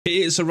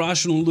Hey, it's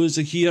Irrational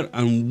Loser here,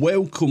 and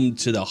welcome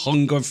to the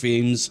Hunger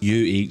Games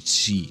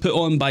UHC, put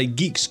on by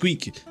Geek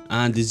Squeak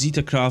and the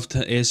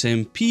Zetacraft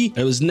SMP.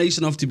 It was nice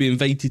enough to be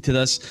invited to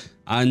this.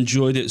 I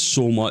enjoyed it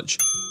so much.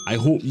 I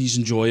hope you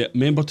enjoy it.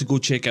 Remember to go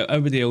check out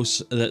everybody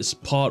else that's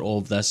part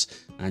of this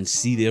and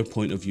see their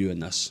point of view in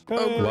this.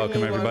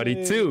 Welcome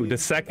everybody to the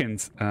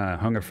second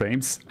Hunger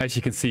Games. As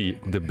you can see,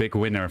 the big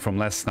winner from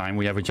last time,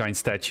 we have a giant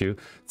statue.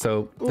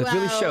 So that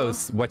really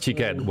shows what you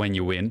get when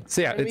you win. So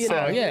yeah, it's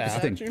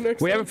the thing.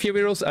 We have a few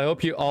rules. I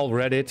hope you all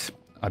read it.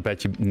 I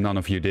bet you none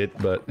of you did,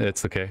 but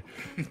it's okay.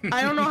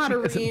 I don't know how to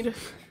read.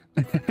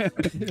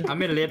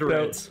 I'm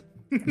illiterate.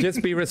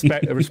 Just be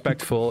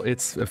respectful.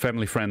 It's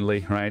family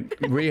friendly, right?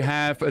 We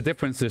have a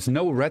difference. There's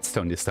no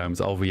redstone this time.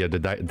 It's all via the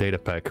data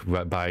pack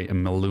by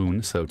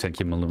Maloon. So thank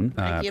you, Maloon.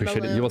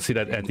 Appreciate it. You will see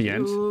that at the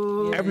end.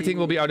 Everything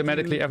will be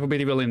automatically.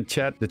 Everybody will in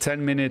chat. The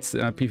 10 minutes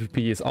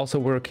PvP is also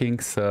working.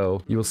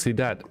 So you will see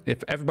that.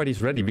 If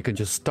everybody's ready, we can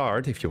just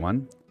start if you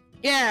want.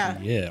 Yeah.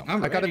 Yeah.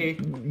 I got a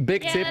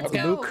big tip.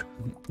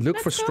 Look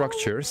for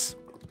structures.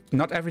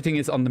 Not everything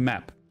is on the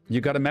map. You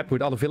got a map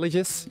with all the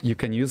villages. You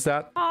can use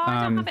that. Oh,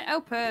 I don't have it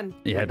open.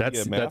 Yeah,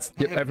 that's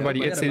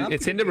everybody.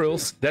 It's in the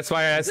rules. That's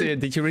why I asked you.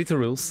 Did you read the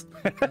rules?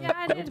 Yeah,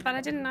 I did, but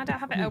I don't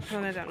have it open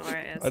and I don't know where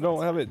it is. I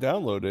don't have it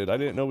downloaded. I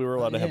didn't know we were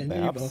allowed to have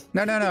maps.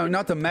 No,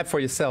 not the map for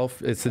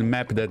yourself. It's a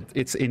map that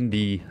it's in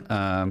the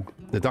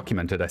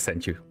document that I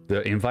sent you.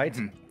 The invite.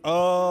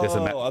 Oh, There's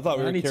a map. I thought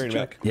we were carrying a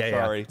map. Yeah,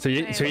 Sorry. So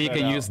you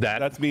can use that.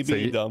 That's me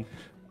being dumb.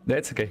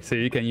 That's okay. So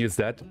you can use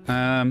that.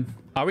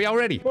 Are we all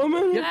ready?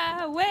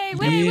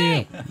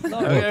 Wait.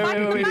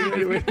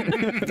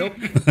 Nope.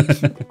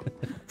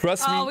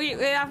 Trust me. Oh,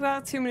 I've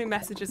got too many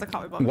messages. I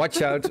can't be bothered.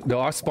 Watch out. There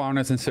are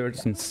spawners in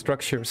certain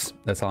structures.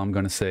 That's all I'm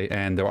going to say.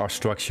 And there are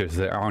structures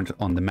that aren't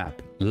on the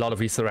map. A lot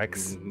of Easter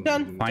eggs.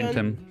 Find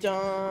them.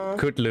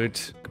 Good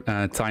loot.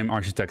 Time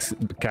Architect's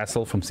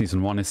castle from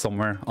season 1 is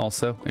somewhere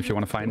also, if you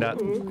want to find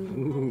that.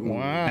 Wow.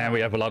 And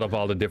we have a lot of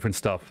all the different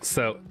stuff.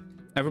 So,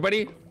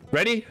 everybody,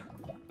 ready?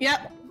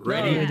 Yep.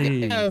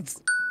 Ready. Yes.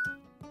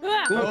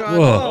 Ah. Oh, God.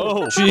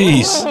 Whoa,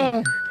 jeez.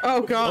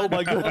 Oh, God. Oh,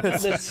 my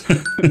goodness.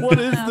 What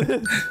is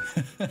this?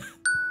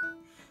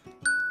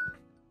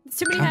 It's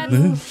too many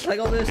heads. Like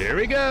all this. Here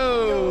we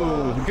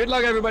go. Good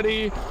luck,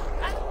 everybody.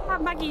 Ah,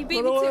 Maggie,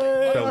 beat me Run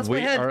to away. So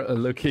we are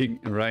looking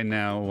right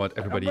now what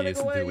everybody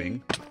is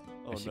doing.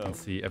 Oh, As you no. can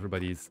see,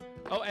 everybody's...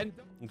 Oh, and...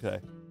 Okay.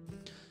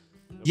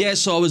 Yeah,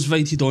 so I was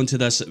invited onto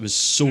this. It was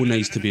so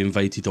nice to be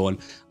invited on.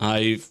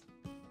 I've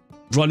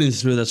running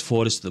through this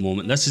forest at the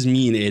moment. This is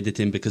me in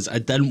editing because I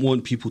didn't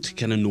want people to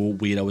kind of know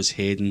where I was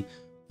heading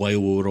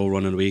while we were all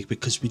running away,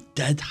 because we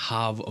did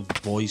have a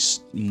voice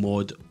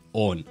mod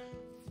on.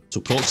 So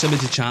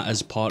proximity chat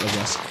is part of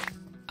this.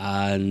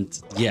 And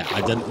yeah,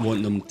 I didn't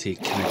want them to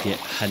kind of get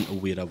a hint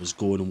of where I was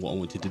going and what I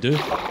wanted to do.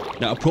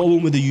 Now, a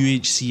problem with the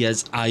UHC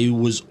is I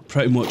was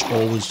pretty much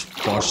always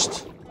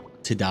first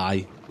to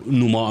die,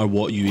 no matter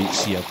what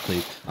UHC I've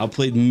played. I've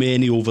played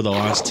many over the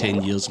last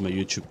 10 years of my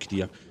YouTube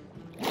career.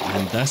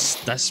 And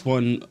this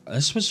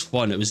was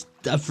fun. It was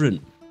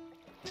different.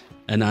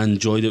 And I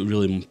enjoyed it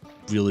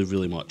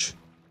really much.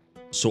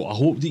 So I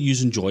hope that you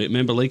enjoy it.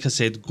 Remember, like I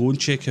said, go and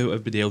check out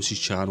everybody else's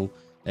channel.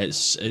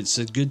 It's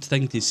a good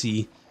thing to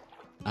see.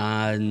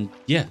 And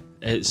yeah,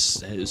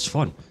 it's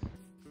fun.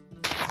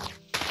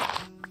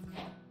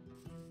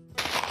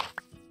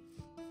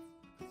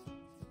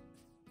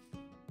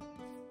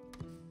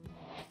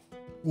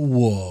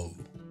 Whoa.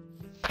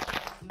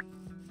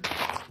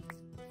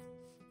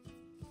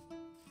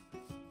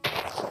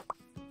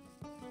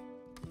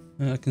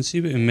 I can see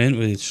what you meant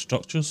with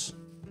structures.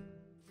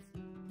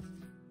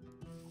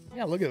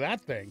 Yeah, look at that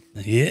thing.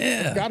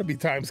 Yeah. It's gotta be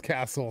Time's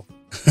Castle.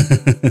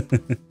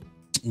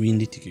 We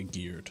need to get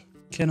geared.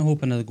 Kinda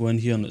hoping I'll go in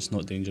here and it's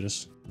not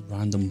dangerous.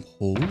 Random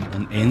hole.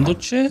 An ender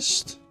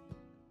chest.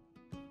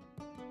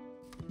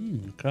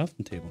 A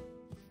crafting table.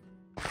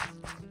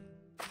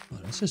 Oh,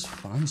 this is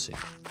fancy.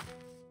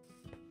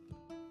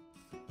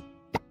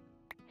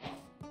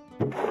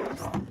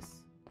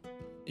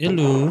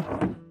 Hello.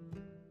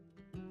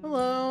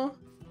 Hello.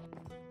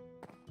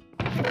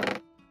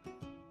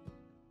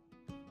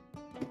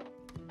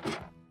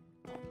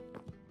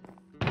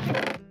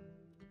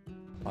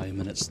 Five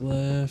minutes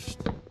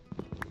left.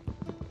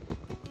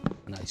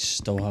 And I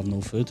still have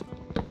no food.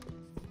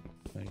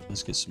 Right,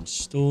 let's get some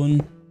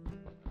stone.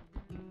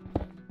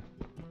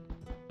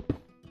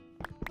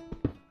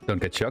 Don't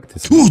get shocked.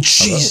 Oh,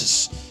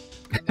 Jesus!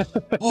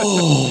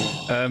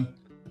 Oh!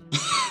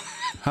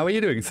 How are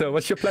you doing? So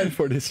what's your plan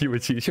for this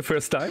UHC? Is your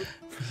first time?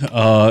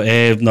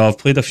 No, I've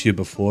played a few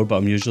before, but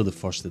I'm usually the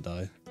first to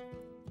die.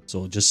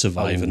 So just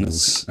surviving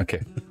is...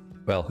 Okay.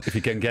 Well, if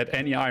you can get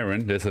any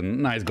iron, there's a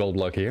nice gold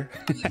block here.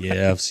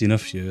 Yeah, I've seen a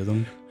few of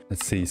them.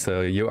 Let's see.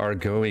 So you are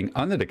going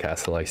under the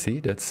castle, I see.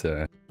 That's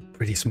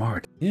pretty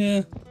smart.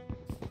 Yeah.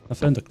 I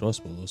found a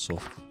crossbow though, so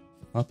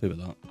happy with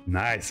that.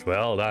 Nice.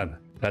 Well done.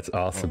 That's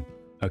awesome.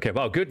 Okay,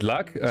 well, good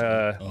luck.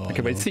 I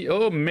can wait to no. see.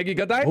 Oh, Maggie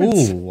got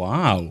diamonds. Oh,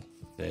 wow.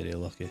 Very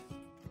lucky.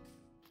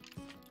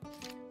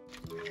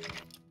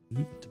 A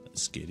bit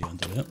scary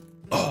under there.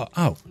 Oh,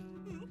 ow.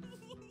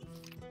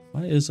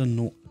 Why is there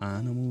no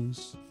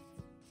animals?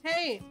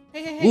 Hey,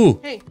 hey, hey, Ooh.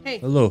 hey, hey,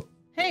 Hello.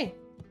 hey.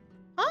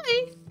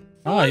 Hi.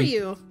 How Hi. are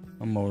you?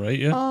 I'm alright,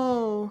 yeah?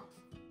 Oh.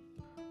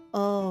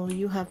 Oh,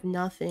 you have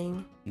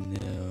nothing.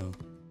 No.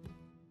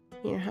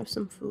 Here, have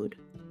some food.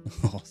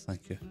 Oh,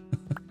 thank you.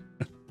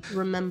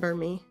 Remember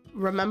me.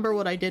 Remember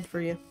what I did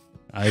for you.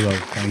 I will,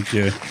 thank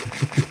you.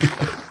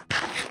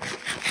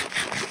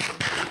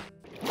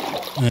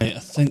 Right, I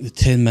think the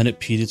 10-minute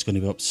period's going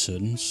to be up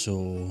soon,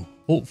 so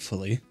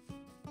hopefully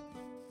I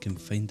can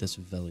find this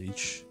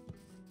village.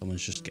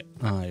 Someone's just get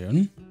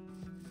iron.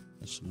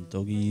 There's some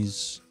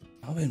doggies.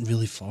 I went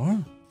really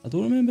far. I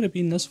don't remember it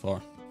being this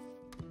far.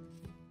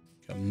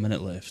 Got a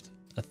minute left.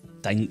 I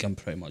think I'm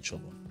pretty much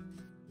alone.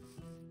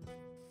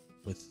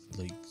 With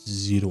like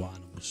 0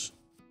 animals.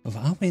 If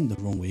I went the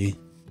wrong way.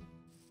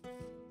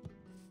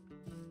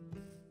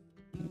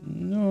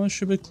 No, I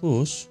should be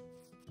close.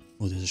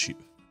 Oh, there's a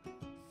sheep.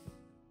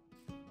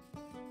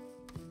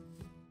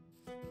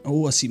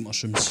 Oh, I see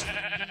mushrooms.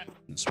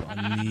 That's what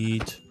I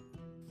need.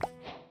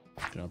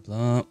 Grab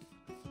that.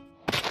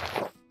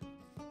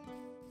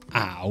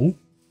 Ow.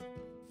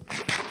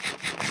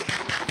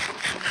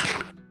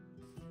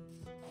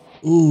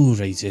 Ooh,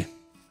 righty.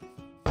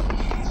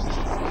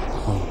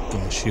 Oh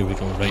gosh, here we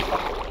go. Right.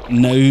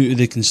 Now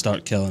they can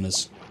start killing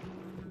us.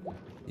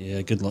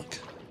 Yeah, good luck.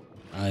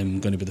 I'm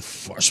going to be the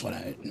first one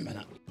out in a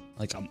minute.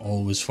 Like, I'm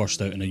always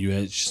first out in a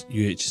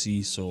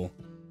UHC, so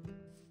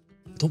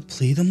I don't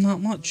play them that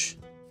much.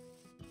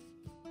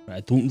 Right,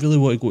 I don't really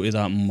want to go to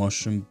that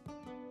mushroom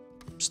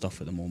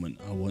stuff at the moment.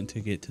 I want to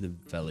get to the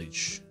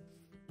village.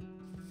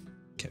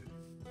 Okay.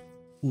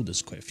 Oh,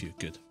 there's quite a few.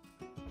 Good.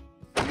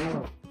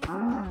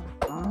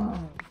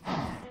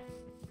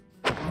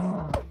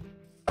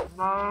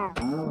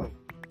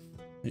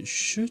 It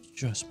should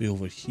just be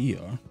over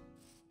here.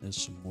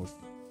 There's some more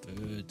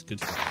food.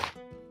 Good food.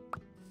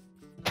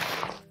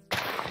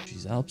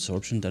 Jeez, that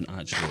absorption didn't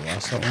actually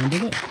last that long,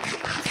 did it?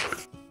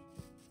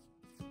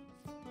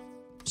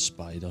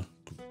 Spider.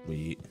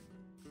 Great.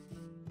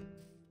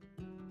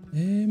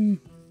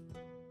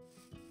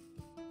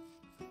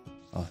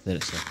 Oh, there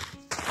it's there.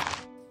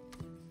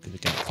 Gonna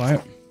get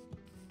fire.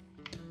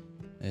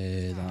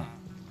 That.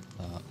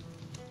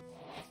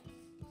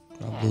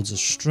 Grab loads of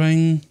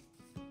string.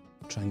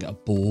 Try and get a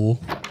bow.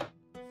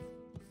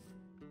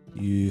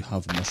 You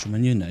have a mushroom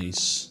in you,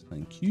 nice.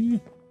 Thank you.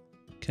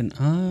 Can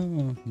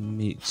I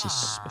make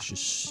suspicious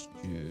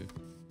stew?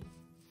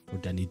 Or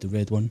do I need the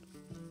red one?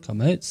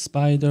 Come out,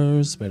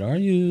 spiders. Where are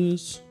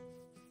yous?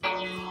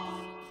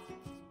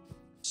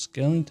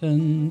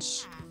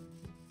 Skeletons.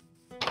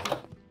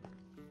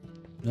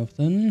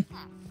 Nothing.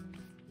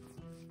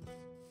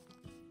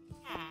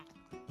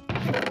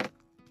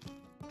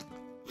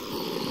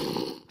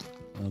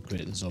 Oh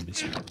great, the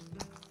zombies.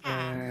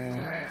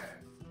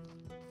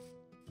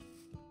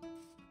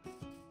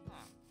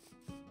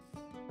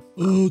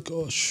 Oh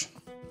gosh.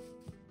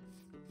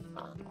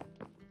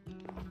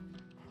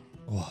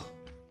 Oh,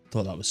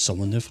 thought that was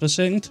someone there for a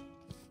second.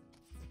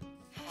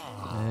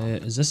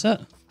 Is this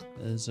it?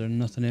 Is there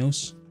nothing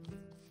else?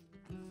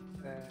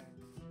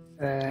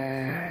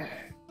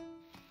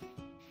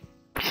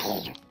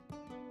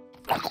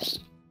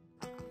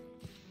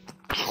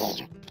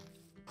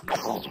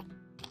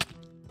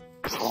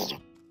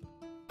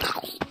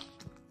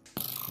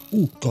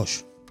 Oh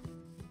gosh.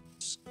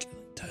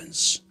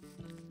 Skeletons.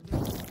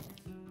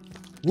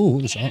 Whoa,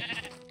 what was that?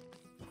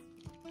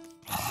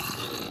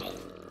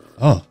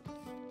 Oh.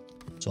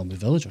 Zombie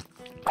villager.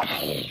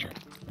 Right,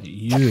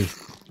 you.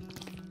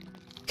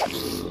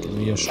 Give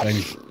me your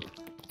string.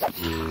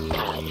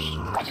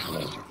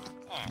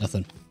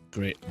 Nothing.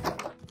 Great.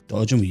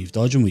 Dodge and weave,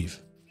 dodge and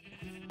weave.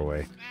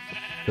 Away.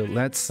 So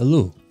let's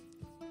Hello.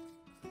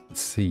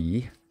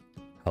 see.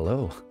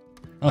 Hello.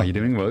 Oh. Are you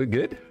doing well?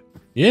 Good?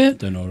 Yeah,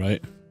 doing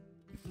alright.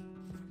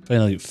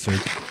 Finally get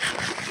food.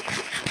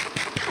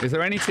 Is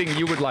there anything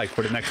you would like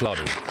for the next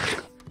lottery?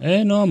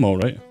 No, I'm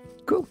alright.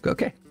 Cool.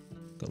 Okay.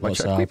 Got Watch lots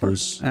of out, creeper.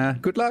 apples.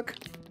 Good luck.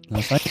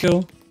 No, thank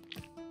you.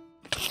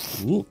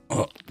 Ooh.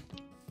 Oh.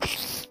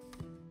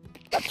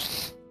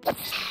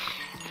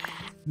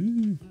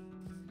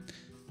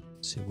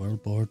 See,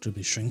 world board to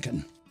be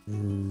shrinking.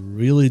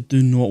 Really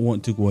do not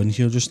want to go in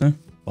here just now,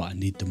 but I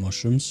need the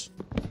mushrooms.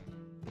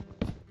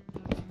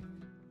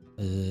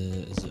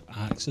 Is it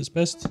axe that's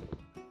best?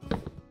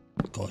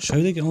 Gosh, how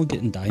are they all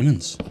getting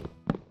diamonds?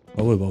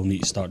 Probably will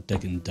need to start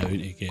digging down to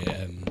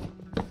get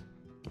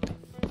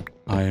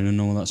iron and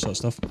all that sort of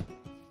stuff.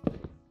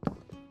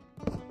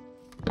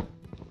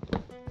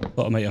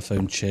 Thought I might have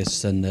found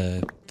chests in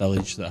the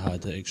village that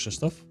had the extra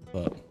stuff,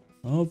 but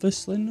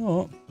obviously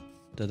not.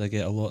 Did I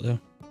get a lot there?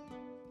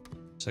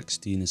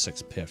 16 and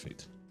 6,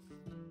 perfect.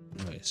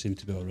 Right, seem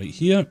to be alright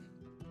here.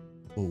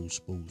 Bowls,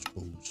 bowls,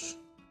 bowls.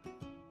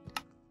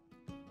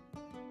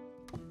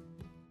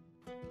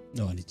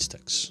 No, I need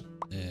sticks.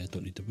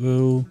 Don't need the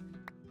wool.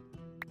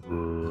 I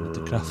need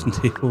the crafting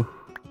table.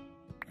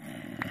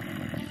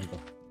 There we go.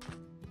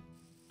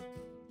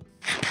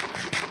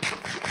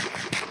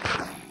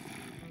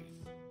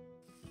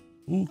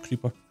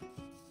 creeper.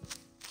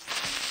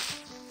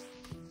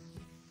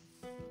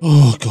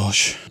 Oh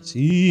gosh.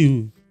 See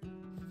you.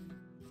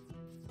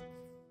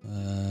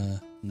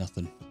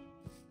 Nothing.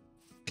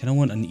 Kinda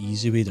want an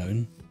easy way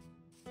down.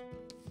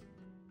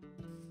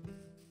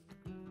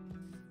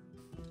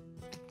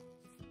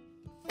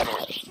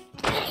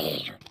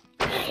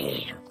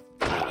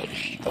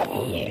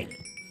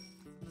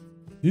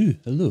 Ooh,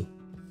 hello.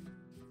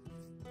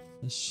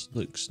 This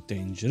looks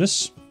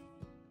dangerous.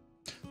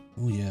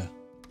 Oh yeah.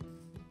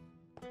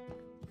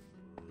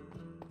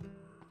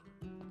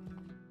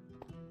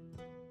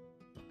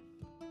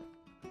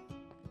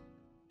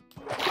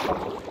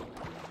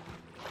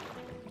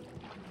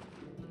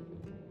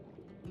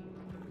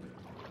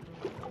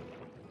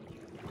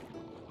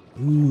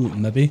 Ooh,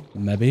 maybe.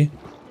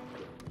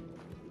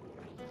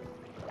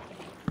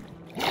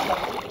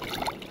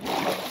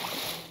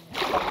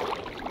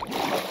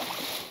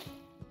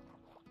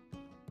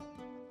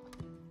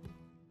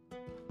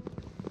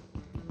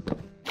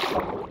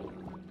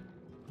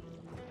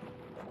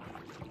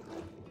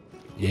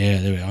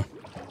 Yeah, there we are.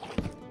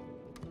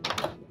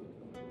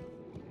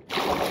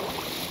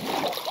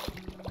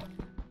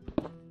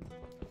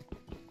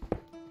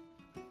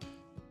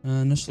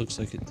 And this looks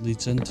like it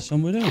leads into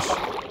somewhere else.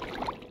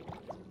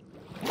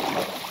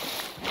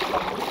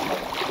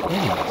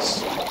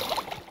 Nice.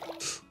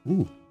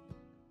 Ooh.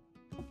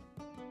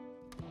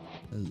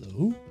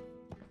 Hello?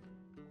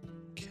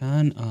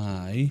 Can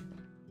I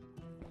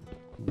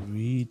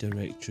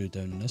redirect you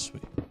down this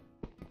way?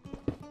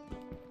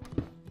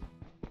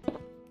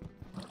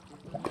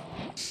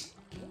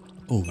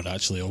 Oh, we're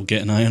actually all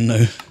getting iron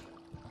now.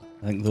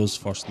 I think those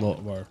first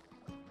lot were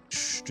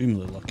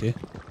extremely lucky.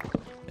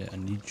 I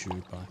need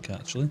you back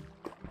actually.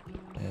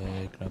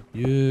 Grab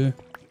you.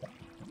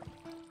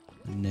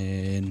 And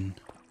then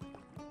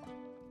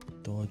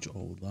dodge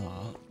all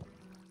that.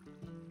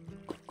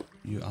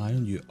 You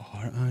iron? You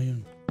are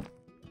iron.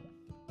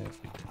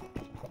 Perfect.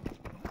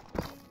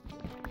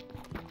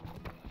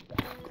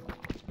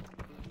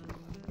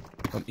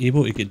 If I'm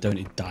able to get down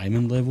to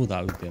diamond level,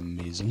 that would be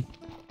amazing.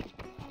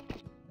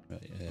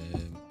 Right,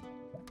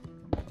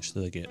 how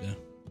should I get there?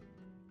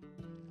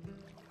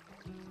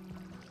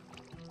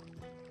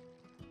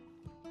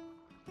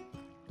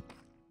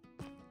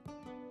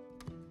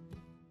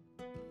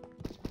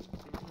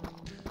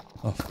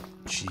 Oh,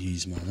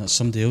 jeez, man. That's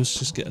somebody else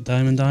just get a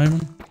diamond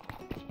iron?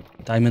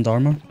 Diamond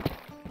armor?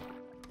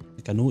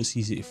 Like, I know it's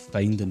easy to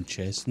find in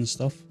chests and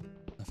stuff.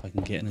 If I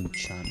can get an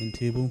enchantment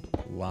table,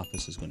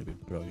 lapis is going to be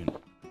brilliant.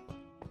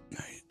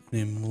 Right,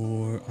 any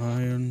more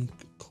iron,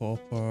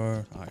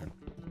 copper, iron.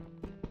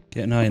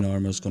 Getting iron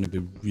armor is going to be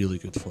really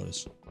good for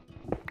us.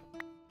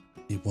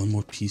 Need one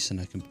more piece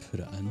and I can put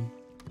it in.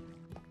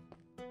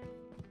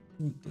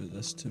 Don't do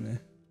this to me.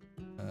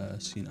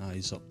 Seen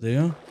eyes up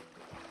there.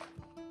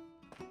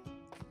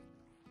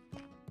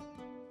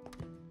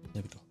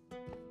 There we go.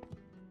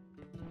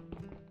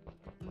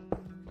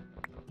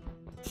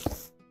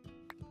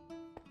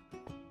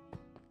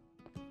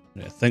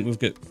 Right, I think we've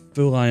got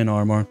full iron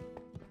armor.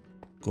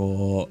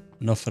 Got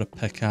enough for a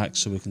pickaxe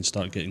so we can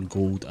start getting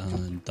gold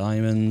and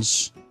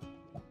diamonds.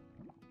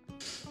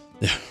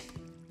 There.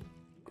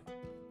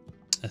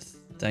 I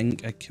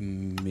think I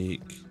can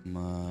make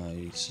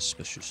my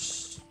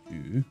suspicious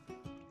stew.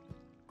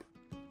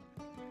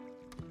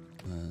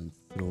 And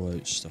throw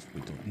out stuff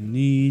we don't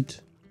need.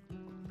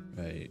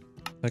 Right,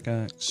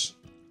 pickaxe.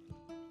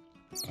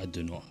 I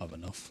do not have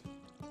enough.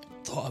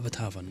 Thought I would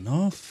have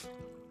enough.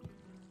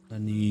 I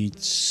need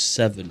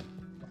 7.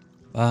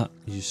 But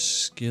you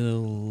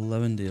skill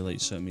 11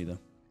 daylights out of me there.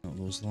 Not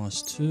those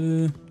last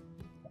 2.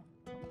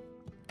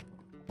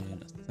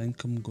 And I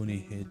think I'm going to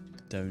head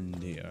down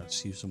there,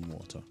 see some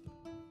water.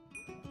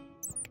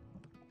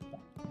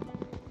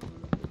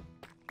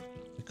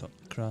 Pick up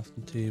the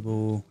crafting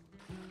table.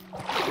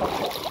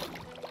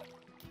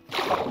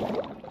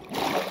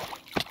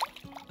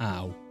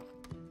 Ow.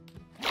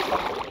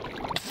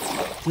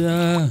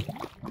 Duh.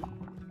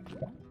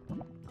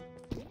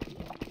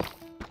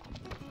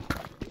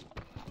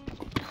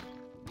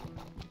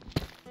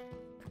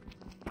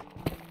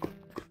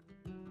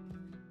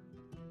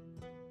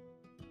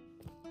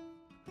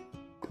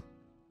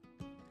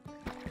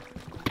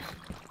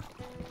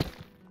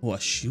 Oh, a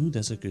shield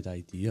is a good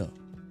idea,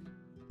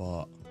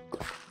 but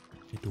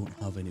I don't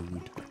have any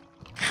wood.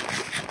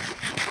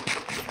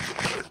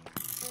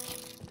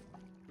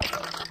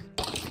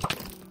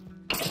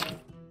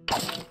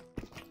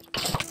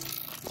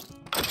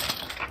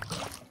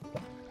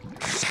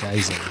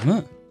 Sky's the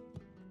limit.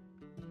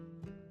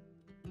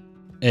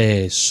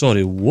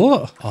 Sorry,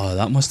 what? Oh,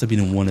 that must have been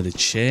in one of the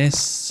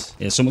chests.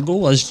 Yeah, so my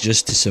goal is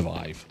just to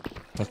survive.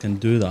 If I can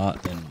do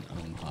that, then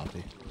I'm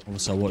happy.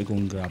 Obviously, I want to go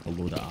and grab a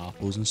load of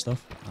apples and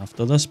stuff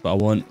after this, but I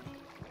want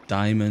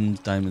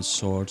diamond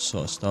sword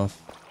sort of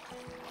stuff.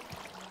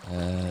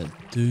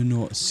 Do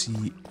not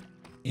see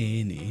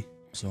any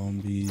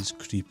zombies,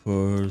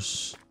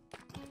 creepers,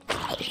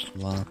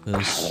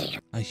 lapis.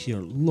 I hear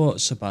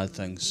lots of bad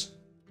things.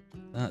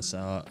 That's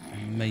a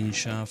mine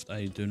shaft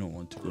I do not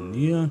want to go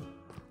near.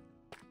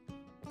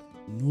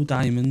 No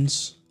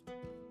diamonds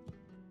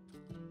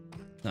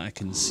that I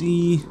can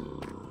see.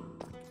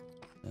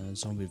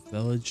 Zombie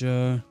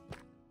villager.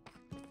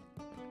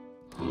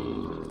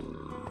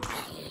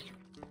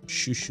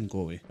 Shush and go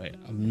away. Right,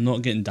 I'm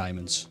not getting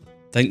diamonds.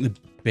 I think the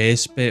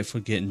best bet for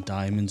getting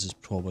diamonds is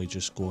probably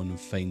just going and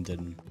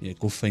finding... Yeah,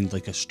 go find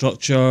like a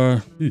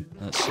structure. Ooh,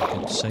 that's a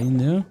good sign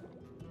there.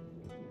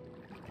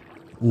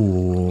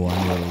 Oh,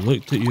 I never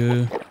looked at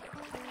you.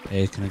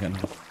 Can I get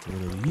another 4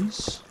 of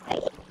these?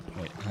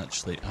 Right,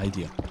 actually,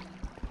 idea.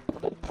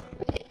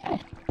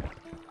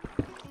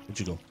 Where'd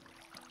you go?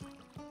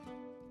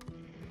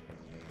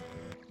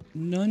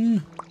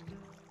 None.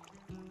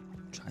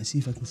 Try to see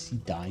if I can see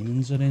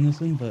diamonds or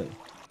anything, but...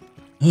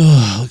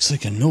 looks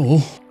like a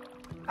no.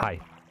 Hi.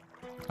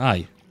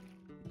 Hi.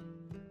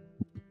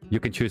 You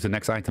can choose the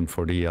next item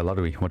for the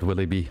lottery. What will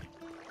it be?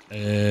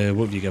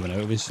 What have you given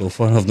out of me so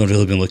far? I've not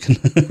really been looking.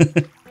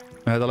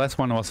 The last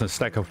one was a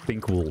stack of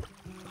pink wool.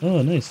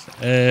 Oh, nice.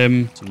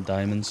 Some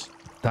diamonds.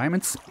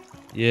 Diamonds?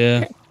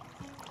 Yeah.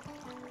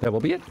 That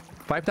will be it.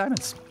 5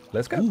 diamonds.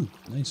 Let's go. Ooh,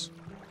 nice.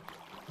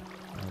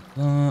 Like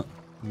that.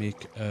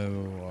 Make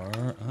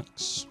our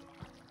axe.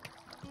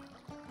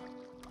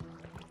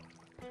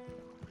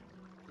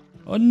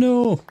 Oh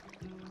no!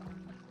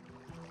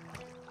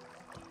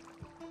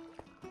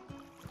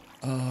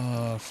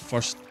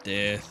 First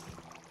death.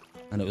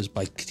 And it was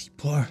by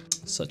creeper.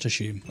 Such a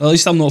shame. Well, at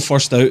least I'm not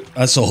first out.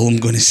 That's all I'm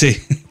going to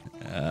say.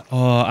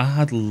 Oh, I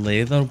had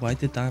leather. Why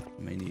did that?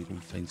 I might need to go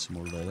and find some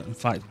more leather. In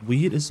fact,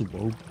 where is the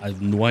world? I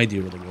have no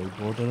idea where the world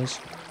border is.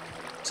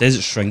 It says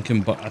it's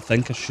shrinking, but I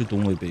think I should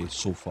only be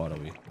so far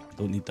away.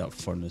 Don't need that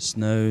furnace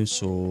now,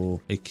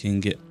 so I can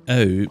get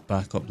out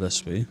back up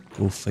this way.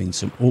 Go find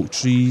some oak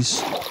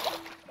trees.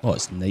 Oh,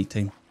 it's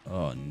nighttime.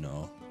 Oh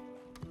no.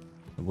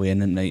 Way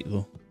in at night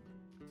though.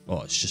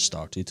 Oh, it's just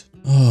started.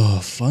 Oh,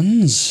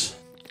 funds.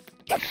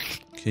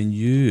 Can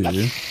you...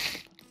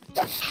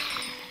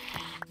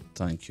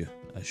 Thank you.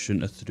 I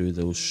shouldn't have threw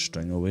those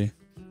string away.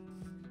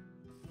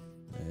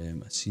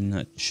 I seen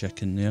that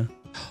chicken there.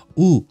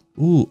 Ooh,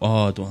 ooh.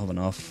 Oh, I don't have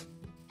enough.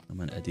 I'm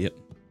an idiot.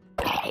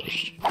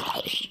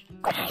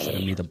 Should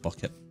have made a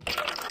bucket.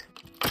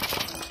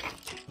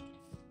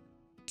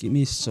 Give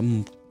me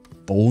some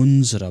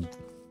bones or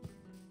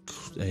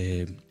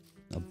a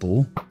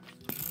bow.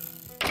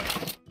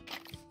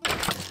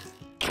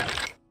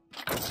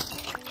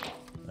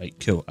 Right,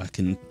 cool. I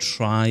can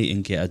try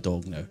and get a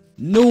dog now.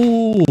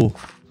 No!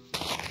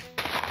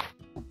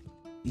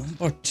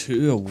 Number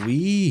 2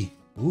 away.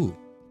 Ooh.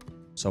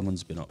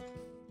 Someone's been up.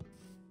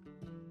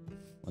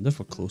 Wonder if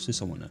we're close to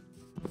someone now.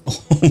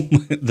 Oh,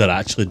 they're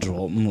actually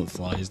dropping like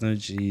flies now.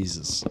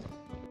 Jesus.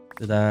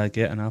 Did I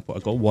get an apple? I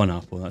got 1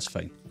 apple. That's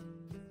fine.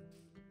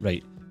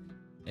 Right.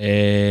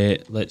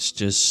 Let's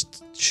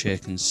just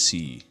check and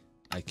see.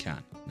 I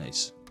can.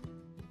 Nice.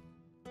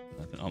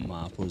 I can up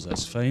my apples.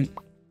 That's fine.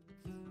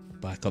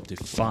 Back up to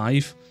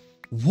 5.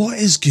 What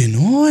is going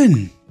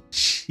on?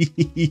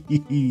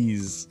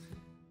 Jeez.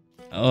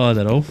 Oh,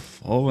 they're all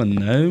falling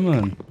now,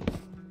 man.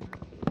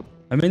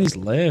 How many's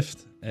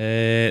left?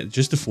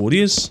 Just the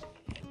 40s.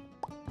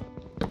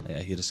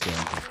 I hear a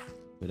skeleton.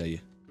 Where are you?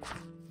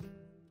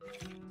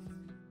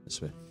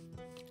 This way.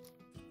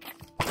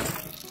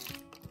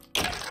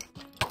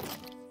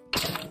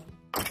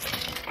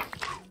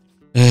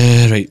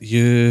 Right,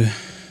 you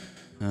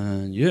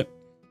and you.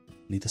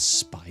 Need a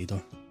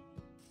spider.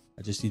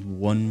 I just need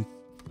 1.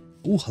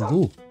 Oh,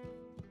 hello.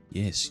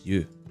 Yes,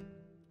 you.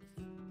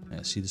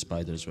 I see the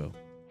spider as well.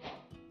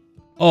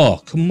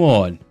 Oh, come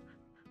on.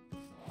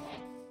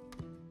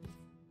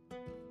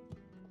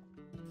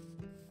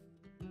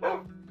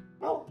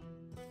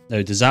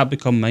 Now, does that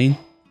become mine?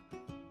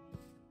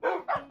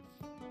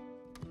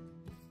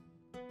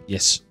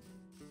 Yes.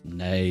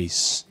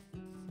 Nice.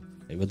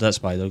 Hey, where'd that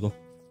spider go?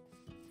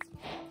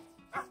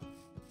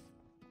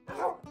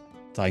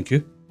 Thank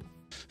you.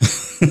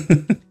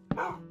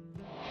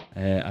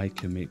 I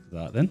can make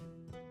that then.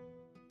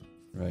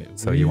 Right.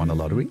 So you want a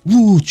lottery?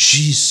 Ooh,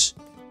 jeez.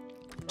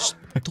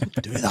 Don't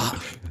do that.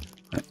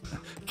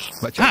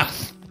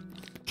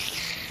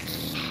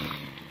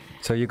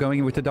 So you're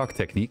going with the dog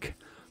technique?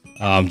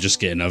 I'm just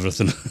getting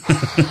everything.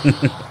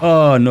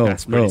 Oh, no.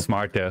 That's pretty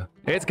smart, though.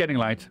 It's getting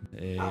light.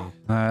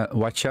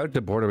 Watch out,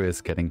 the border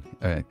is getting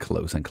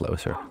close and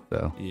closer.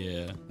 So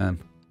yeah.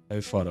 How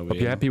far away? Hope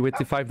you're happy with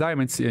the 5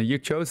 diamonds. You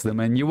chose them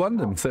and you won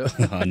them. So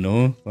I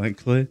know,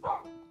 thankfully.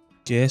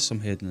 Guess I'm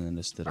heading in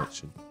this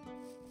direction.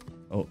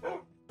 Oh.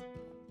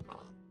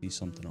 See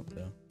something up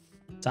there.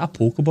 Is that a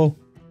Pokeball?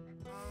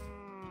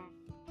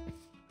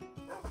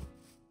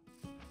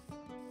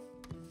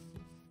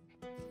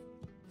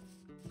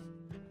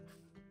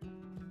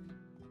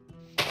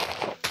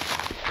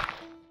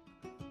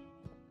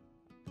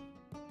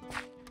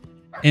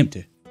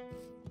 Empty.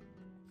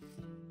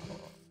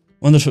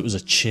 Wonder if it was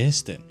a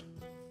chest then.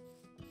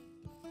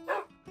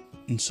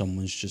 And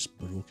someone's just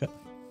broke it.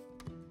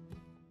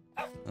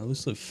 That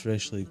looks like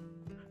freshly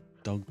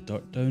dug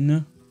dirt down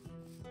there.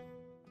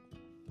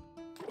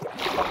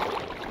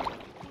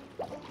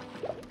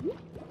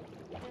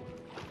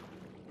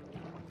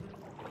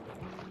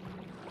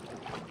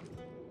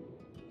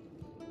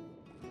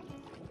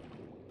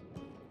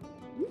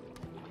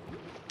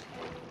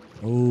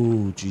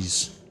 Oh,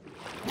 jeez.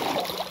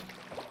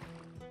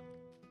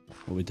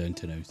 What are we down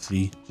to now?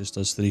 3? Just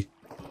us 3?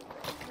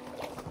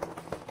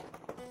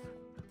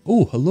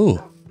 Oh,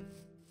 hello.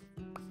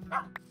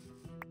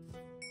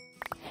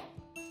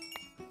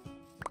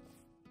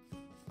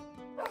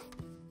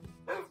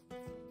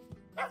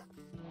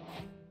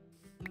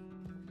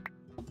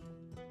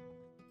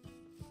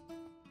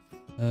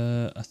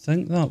 I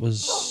think that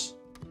was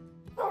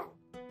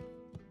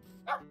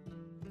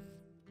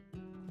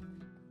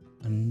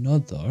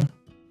another.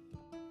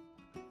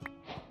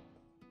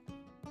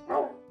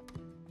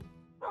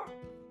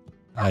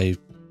 I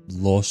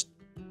lost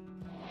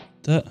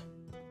it.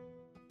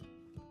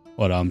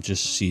 Or I'm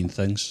just seeing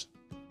things.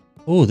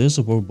 Oh, there's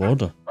the world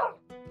border.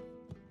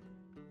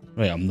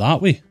 Right, I'm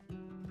that way.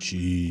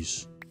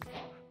 Jeez.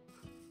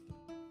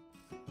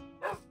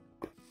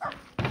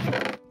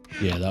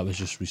 Yeah, that was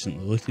just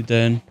recently looted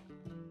then.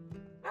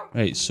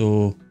 Right,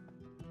 so...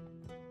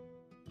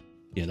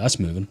 yeah, that's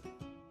moving.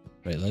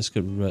 Right, let's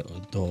get rid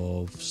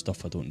of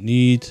stuff I don't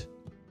need.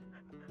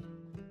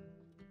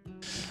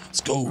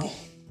 Let's go.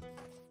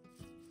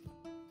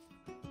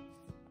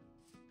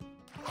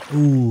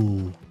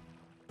 Ooh.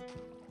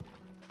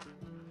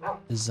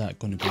 Is that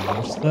going to be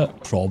worth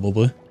it?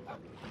 Probably.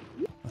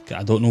 Okay,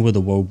 I don't know where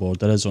the world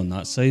border is on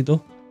that side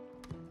though.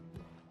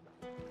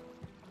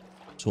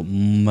 So it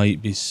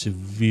might be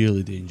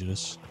severely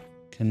dangerous.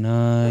 Can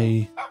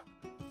I...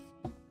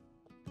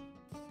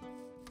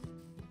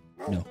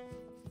 no.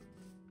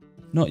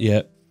 Not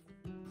yet.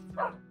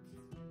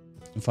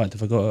 In fact,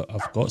 if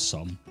I've got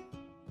some.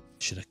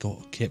 Should have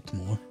kept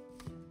more.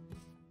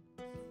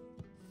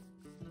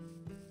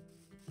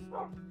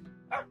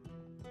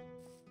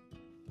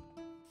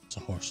 It's a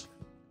horse.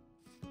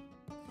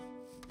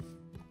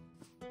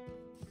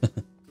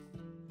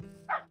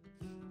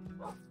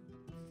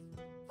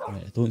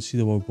 Right, I don't see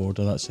the world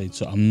border that side,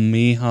 so I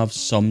may have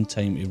some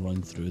time to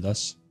run through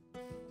this.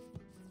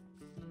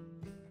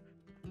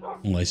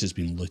 Unless it's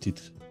been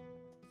looted.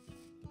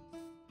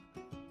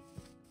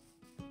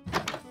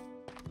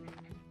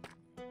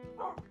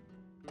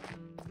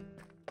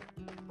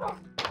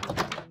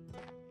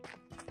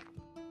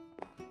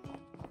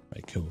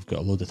 Right, cool, we've got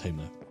a load of time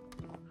now.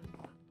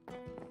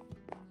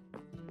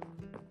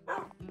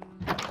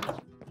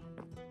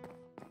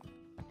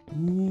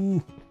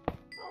 Ooh.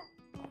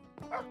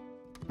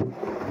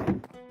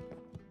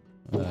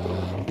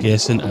 I'm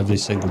guessing every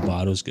single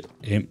barrel's got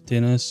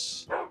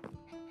emptiness.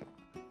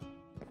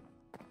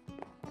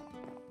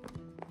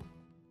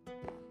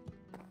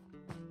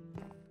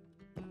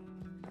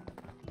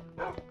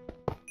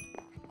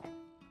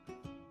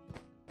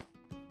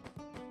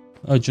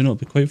 Oh, do you know, it'd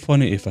be quite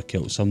funny if I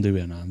killed somebody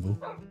with an anvil.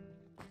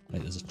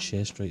 Right, there's a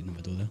chest right in the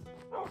middle there.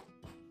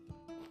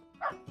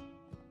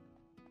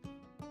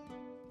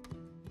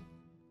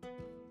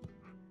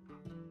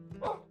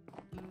 I'm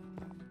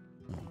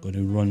going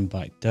to run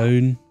back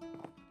down.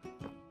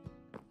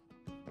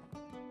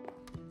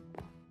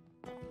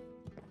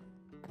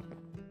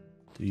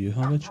 Do you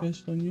have a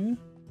chest on you?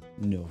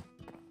 No.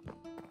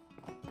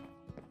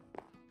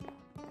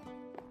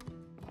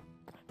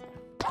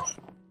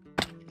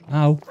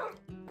 Ow.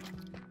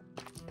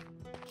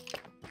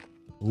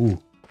 Ooh.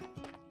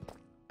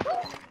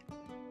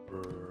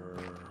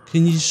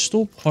 Can you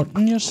stop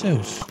hurting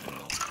yourselves?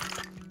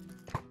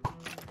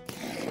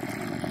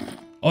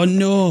 Oh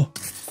no!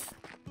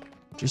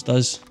 Just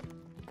us.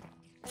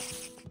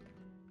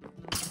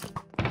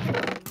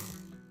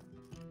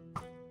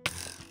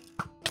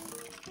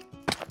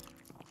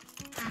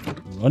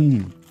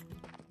 Run.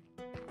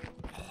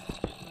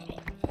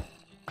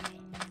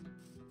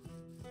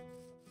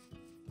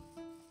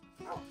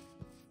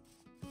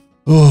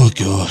 Oh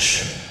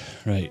gosh.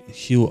 Right,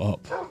 heal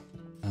up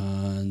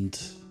and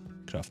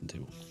crafting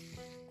table.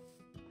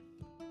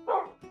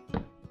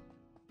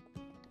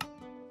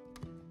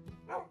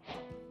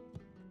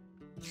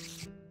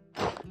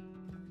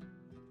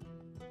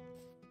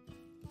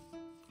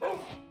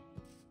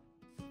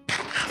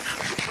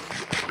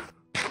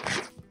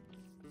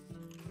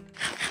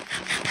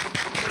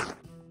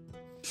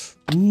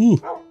 Ooh.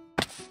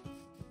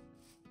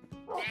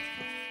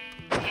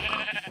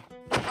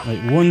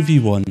 Right,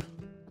 1v1.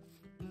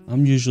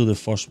 I'm usually the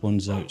first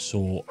ones out,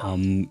 so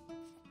I'm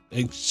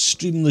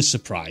extremely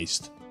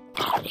surprised.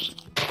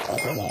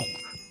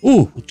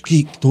 Oh,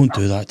 geek, don't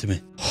do that to me.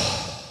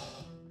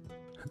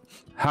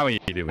 How are you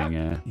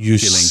doing? You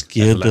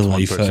scared the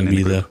life out of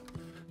me there.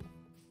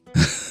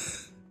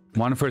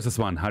 1 versus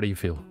 1, how do you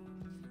feel?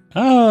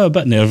 A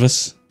bit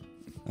nervous.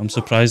 I'm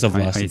surprised I've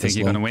lasted you think this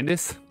you're long. gonna win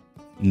this?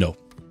 No.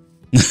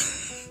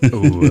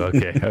 Ooh,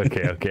 okay.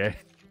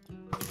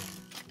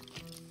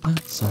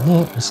 That's a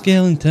lot of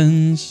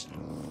skeletons.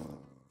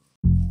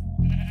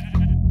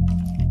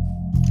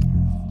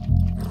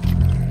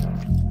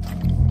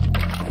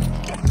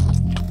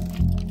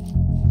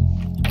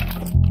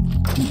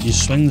 You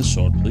swing the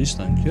sword, please,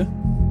 thank you. Over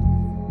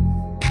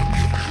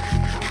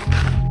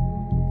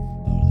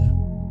there.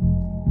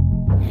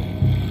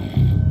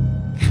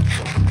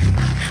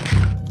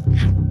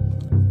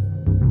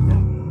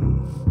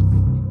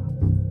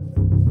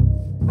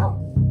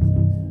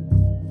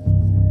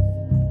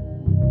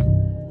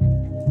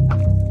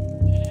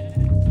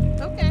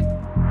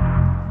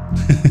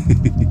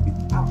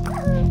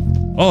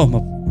 Oh, my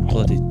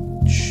bloody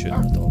shit,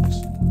 my dogs.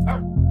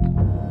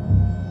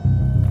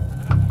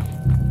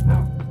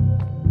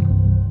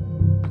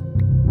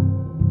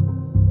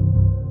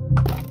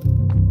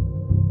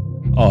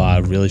 Oh, I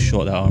really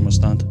shot that armor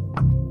stand.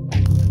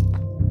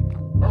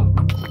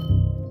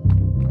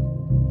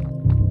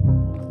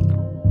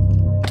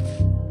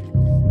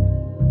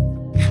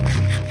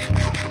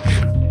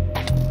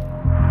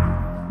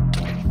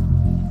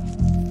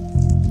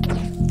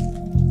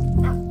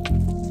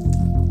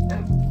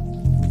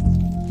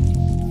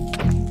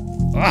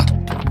 Ah!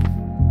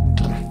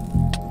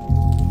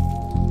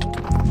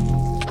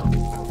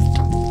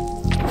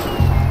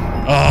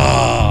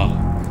 Ah!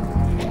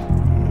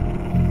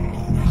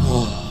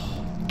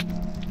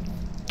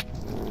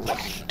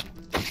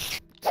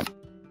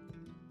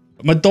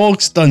 My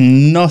dog's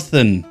done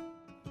nothing.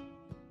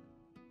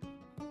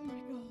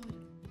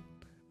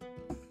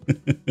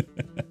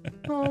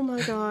 Oh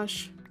my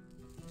gosh.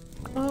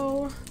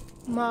 Oh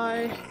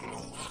my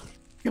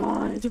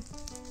god.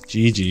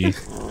 GG.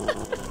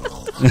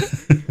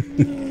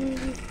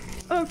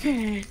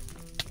 Okay.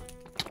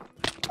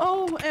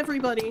 Oh,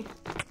 everybody.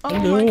 Oh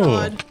No. my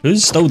god.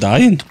 Who's still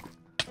dying?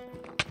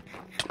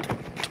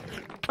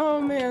 Oh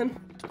man.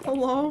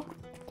 Hello?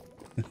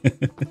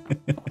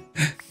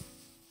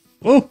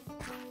 Oh!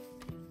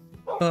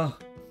 Oh.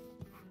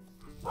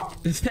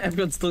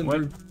 Everyone's still in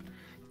group.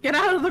 Get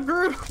out of the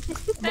group!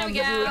 There we go.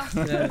 Yeah.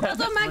 Well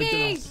done,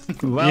 Maggie.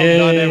 Well Yay.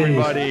 done,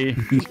 everybody.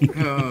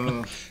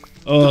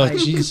 Oh, I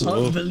jeez.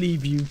 can't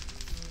believe you.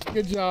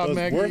 Good job, Those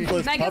Maggie.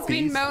 worthless Megan's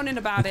been puppies. moaning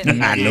about it.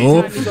 I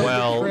know.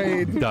 Well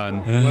Great.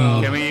 done.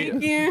 Can we?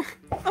 Yeah.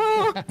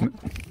 Oh.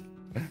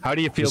 How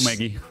do you feel,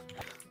 Maggie?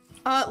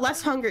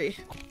 Less hungry.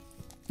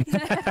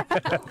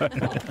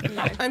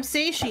 I'm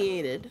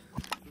satiated.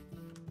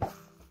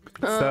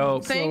 So,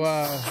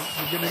 Thanks.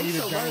 You're gonna need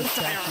a giant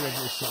statue of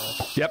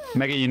yourself. yep,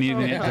 Maggie, you need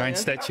a yeah. giant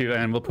statue,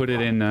 and we'll put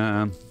it in.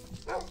 Oh, and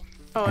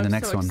the I'm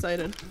next so one.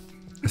 excited.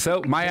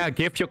 So, Maya,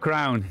 give your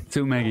crown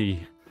to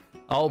Maggie.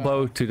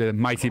 Elbow to the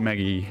mighty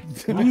Maggie.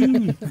 Yep.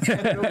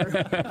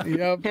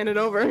 Hand it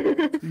over.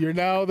 You're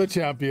now the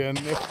champion.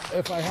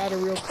 If I had a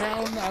real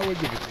crown, I would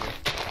give it to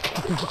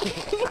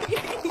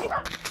you.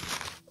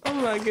 Oh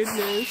my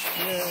goodness.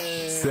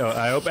 So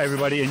I hope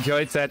everybody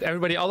enjoyed that.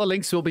 Everybody, all the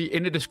links will be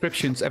in the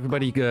descriptions.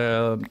 Everybody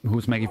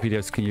who's Maggie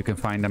videos, you can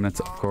find them, of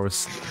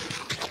course.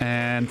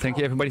 And thank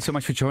you everybody so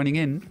much for joining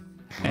in.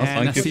 And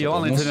thank I'll you see you for all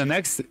doing into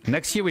this. the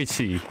next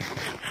UHC.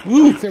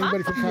 Thanks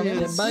everybody for coming.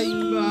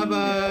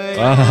 Bye.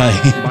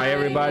 Bye. Bye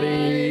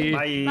everybody.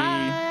 Bye.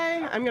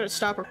 Bye. I'm gonna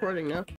stop recording now.